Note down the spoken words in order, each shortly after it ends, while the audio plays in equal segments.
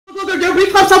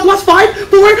Recops up, plus 5, 4,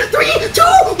 3, 2,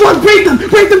 1, break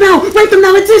them now,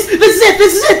 it's this is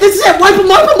it, wipe them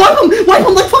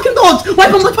like fucking dogs,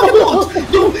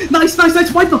 yo, nice,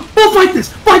 wipe them, go fight this,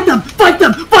 fight them,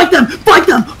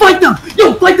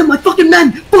 yo, fight them like fucking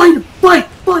men, fight.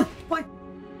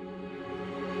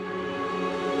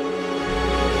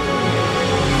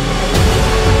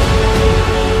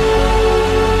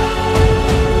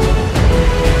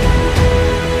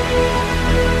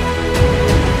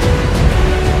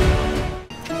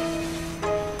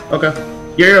 Okay.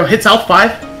 Yo, hit south.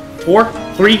 5, 4,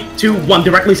 3, 2, 1.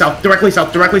 Directly south.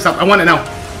 I want it now.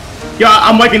 Yo,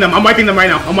 I'm wiping them right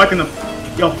now.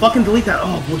 Yo, fucking delete that.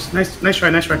 Oh, boys, nice try.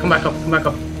 Come back up.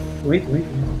 Wait.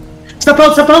 Step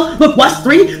out. Look, west.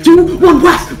 3, 2, 1.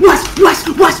 West.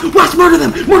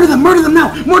 Murder them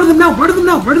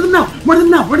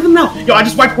now. Yo, I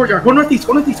just wiped courtyard. Go northeast.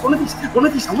 I want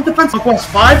defense. Look, west.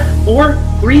 5, 4,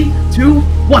 3, 2,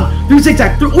 1. Do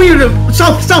zigzag.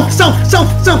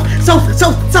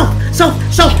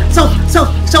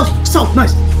 South.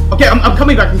 Nice. Okay, I'm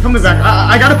coming back.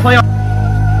 I gotta play on.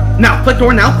 Now, click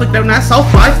door now.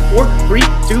 South. 5, 4, 3,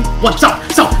 2, 1. South.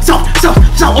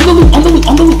 On the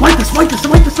loop. Wipe this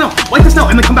now.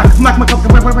 And then come back.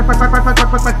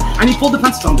 I need full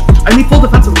defense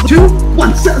on this. 2,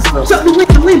 1.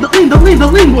 The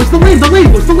lane, boys.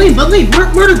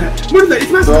 Murder that.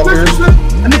 It's massive.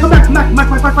 And then come back. 1.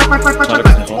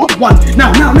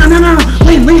 Now.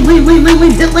 Lane.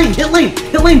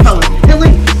 Hit lane, fellas.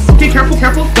 Okay, careful.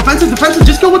 Defensive.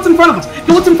 Just go what's in front of us.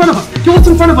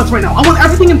 Right now. I want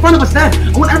everything in front of us dead.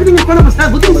 Look at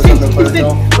these things. Look at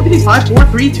these. 5, 4,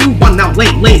 3, 2, 1. Now,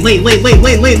 lane,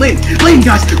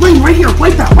 guys. Lane right here.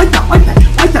 Wipe that.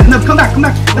 And then come back.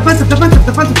 Defensive. No,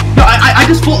 I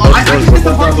just hit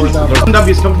the button.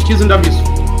 W's. Q's and W's.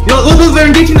 Yo, look, they're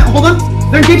engaging now. Hold on.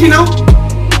 They're engaging now.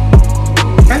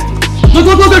 Okay.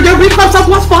 Look, they're recops up,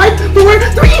 plus 5, 4,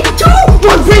 3, 2,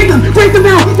 1, break them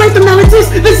now, it's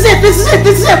this is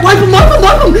it, wipe them like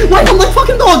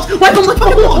fucking dogs,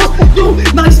 yo,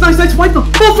 nice, wipe them,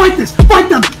 go fight this, fight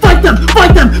them,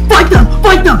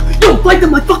 yo, fight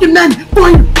them like fucking men,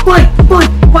 fight,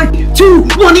 2,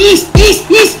 1, east,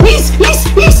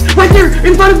 right there,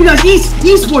 in front of you guys,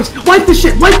 east boys, wipe this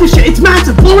shit, it's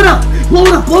massive, blow it up,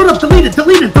 delete it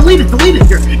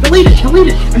here, delete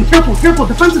it, and careful,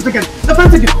 defensive again,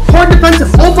 hard defensive,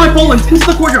 all 5 Polands into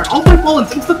the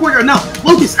courtyard, now,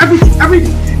 Locust, everything,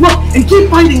 look, and keep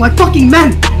fighting like fucking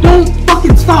men, don't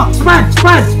fucking stop, spread,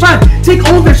 take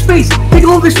all of their space,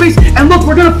 and look,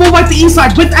 we're gonna full wipe the east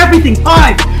side with everything,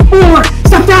 5, 4,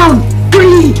 step down,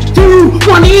 3, 2,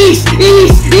 1, east,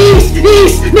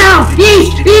 now,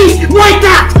 east, wipe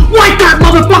that,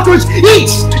 motherfuckers,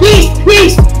 east,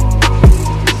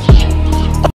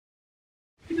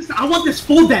 I want this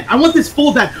full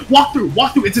dead. Walk through.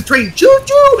 It's a train.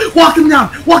 Choo-choo. Walk them down,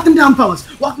 fellas.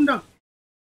 Walk them down.